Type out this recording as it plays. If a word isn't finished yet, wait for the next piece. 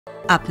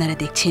আপনারা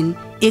দেখছেন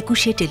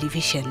একুশে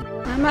টেলিভিশন।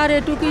 আমার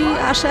এটুকুই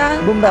আশা,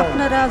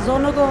 আপনারা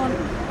জনগণ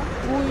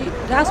ওই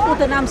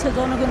রাজপথে নামছে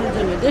জনগণের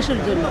জন্য, দেশের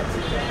জন্য।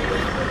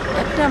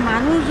 একটা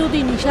মানুষ যদি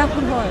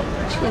নিশাখোর হয়,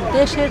 সে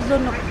দেশের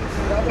জন্য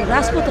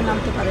রাজপথে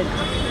নামতে পারে না।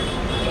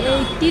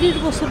 এই 30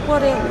 বছর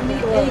পরে উনি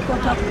এই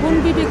কথা কোন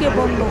বিবেকে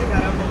বলল?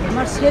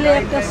 আমার ছেলে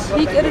একটা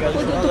সিগারেট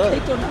পর্যন্ত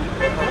খেত না,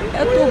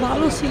 এত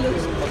ভালো ছিল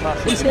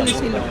এই ছেলে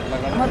ছিল।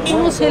 আমার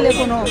কোনো ছেলে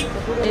কোনো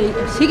এই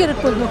সিগারেট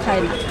পর্যন্ত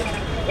খায় না।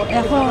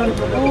 এখন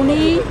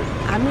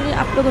আমি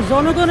আপনাদের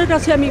জনগণের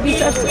কাছে আমি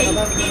বিচার চাই,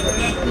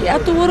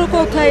 এত বড়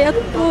কথা,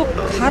 এত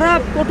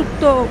খারাপ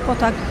কটুক্ত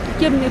কথা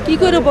কেমনি কী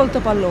করে বলতে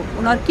পারলো?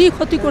 ওনার কি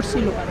ক্ষতি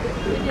করছিল?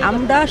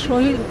 আমরা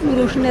শহীদ নূর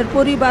হোসেনের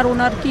পরিবার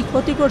ওনার কি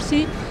ক্ষতি করছি,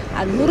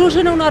 আর নূর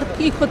হোসেন ওনার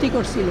কি ক্ষতি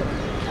করছিল?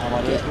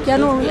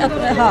 কেন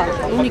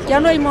উনি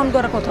কেন এই মন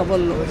গড়া কথা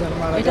বললো?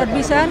 এটার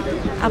বিচার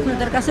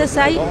আপনাদের কাছে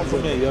চাই,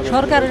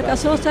 সরকারের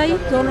কাছেও চাই,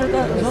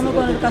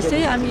 জনগণের কাছে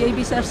আমি এই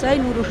বিচার চাই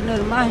নূর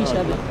হোসেনের মা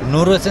হিসাবে।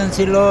 নূর হোসেন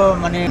ছিল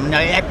মানে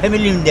এক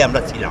ফ্যামিলি মিলে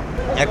আমরা ছিলাম,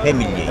 এক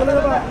ফ্যামিলি,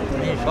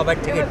 সবার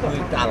থেকে একটু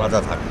আলাদা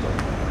থাকতো,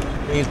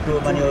 একটু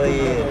মানে ওই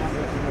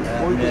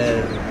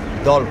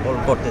দল ফল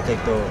করতে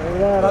চাইতো,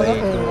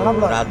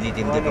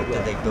 রাজনীতি করতে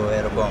চাইতো,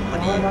 এরকম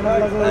মানে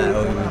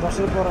ওই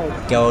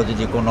কেউ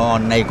যদি কোনো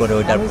অন্যায় করে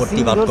ওইটার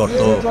প্রতিবাদ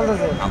করতো।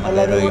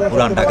 আমাদের ওই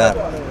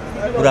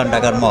পুরান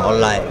ঢাকার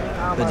মহল্লায়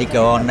যদি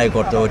কেউ অন্যায়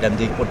করতো ওইটা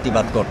যদি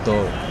প্রতিবাদ করতো,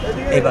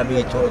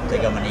 এইভাবেই ছোট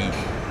থেকে মানে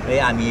এই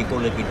আমি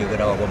কোলে পিঠে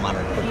করে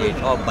অপমানের প্রতি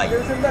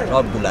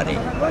সবগুলারে।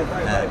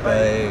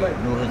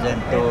 নূর হোসেন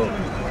তো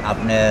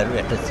আপনার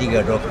একটা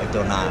সিগারেটও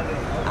খাইতো না,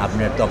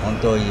 আপনার তখন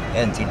তো ওই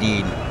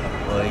ফ্যান্সিডিন,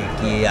 ওই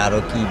কি আরও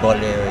কি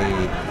বলে ওই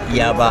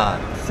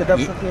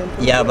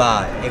ইয়াবা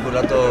এগুলো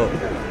তো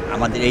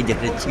আমাদের এই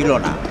দেশে ছিল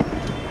না।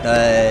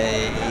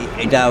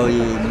 এটা ওই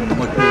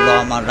মশিউর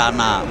রহমান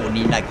রানা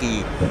উনি নাকি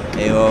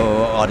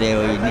ওরে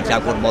ওই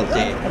নিশাখোর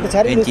বলছে,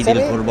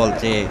 ফেন্সিডিলখোর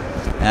বলছে,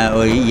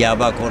 ওই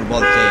ইয়াবাখোর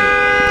বলছে,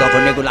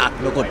 তখন এগুলো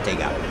আঁকলো করতে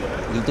গা,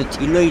 কিন্তু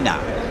ছিলই না।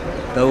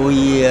 তো ওই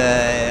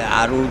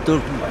আর ওই তো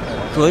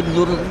শহীদ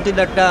নূর হোসেন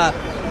একটা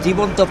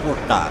জীবন্ত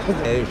পোস্টার।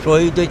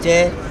 শহীদ হয়েছে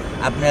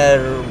আপনার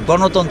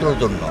গণতন্ত্রের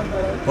জন্য,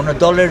 কোনো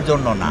দলের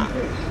জন্য না,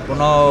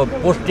 কোনো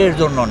পোস্টের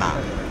জন্য না।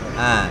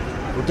 হ্যাঁ,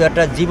 ও তো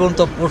একটা জীবন্ত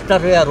পোস্টার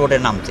হয়ে রোডে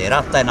নামছে,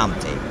 রাস্তায়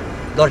নামছে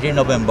 10ই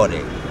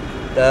নভেম্বরে।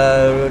 তা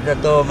ওটা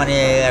তো মানে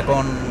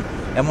এখন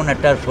এমন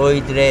একটা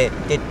শহীদরে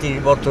 33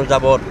 বছর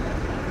যাবৎ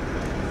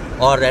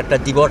ওর একটা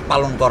দিবস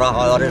পালন করা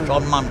হয়, ওর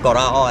সম্মান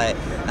করা হয়।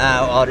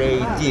 ওর এই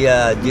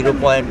 0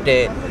 পয়েন্টে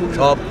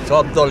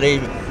সব দলেই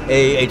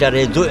এটার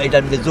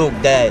মধ্যে যোগ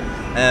দেয়,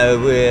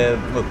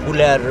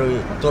 ফুলের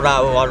তোরা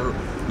ওর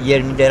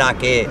ইয়ের মধ্যে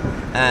রাখে,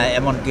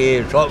 এমনকি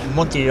সব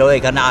মন্ত্রীরাও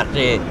এখানে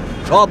আসে,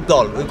 সব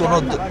দল, ওই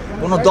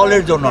কোনো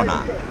দলের জন্য না,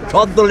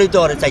 সব দলই তো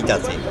ওরা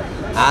চাইতেছে।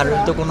 আর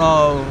তো কোনো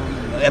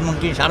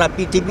এমনকি সারা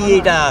পৃথিবী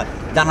এটা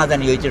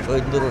জানাজানি হয়েছে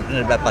শহীদ নূর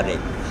হোসেনের ব্যাপারে।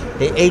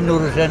 এই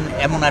নূর হোসেন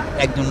এমন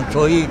একজন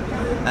শহীদ,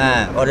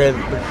 ওরে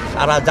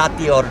সারা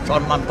জাতি ওর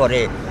সম্মান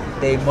করে।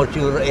 এই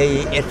মশিউর এই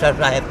এরশাদ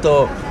সাহেব তো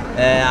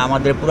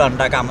আমাদের পুরান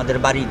ঢাকা আমাদের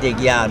বাড়িতে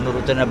গিয়া নূর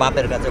হোসেনের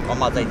বাপের কাছে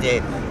ক্ষমা চাইছে,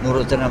 নূর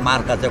হোসেনের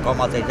মার কাছে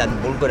ক্ষমা চাইছে, আমি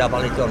ভুল করে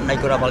ফেলেছি, অন্যায়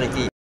করে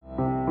ফেলেছি,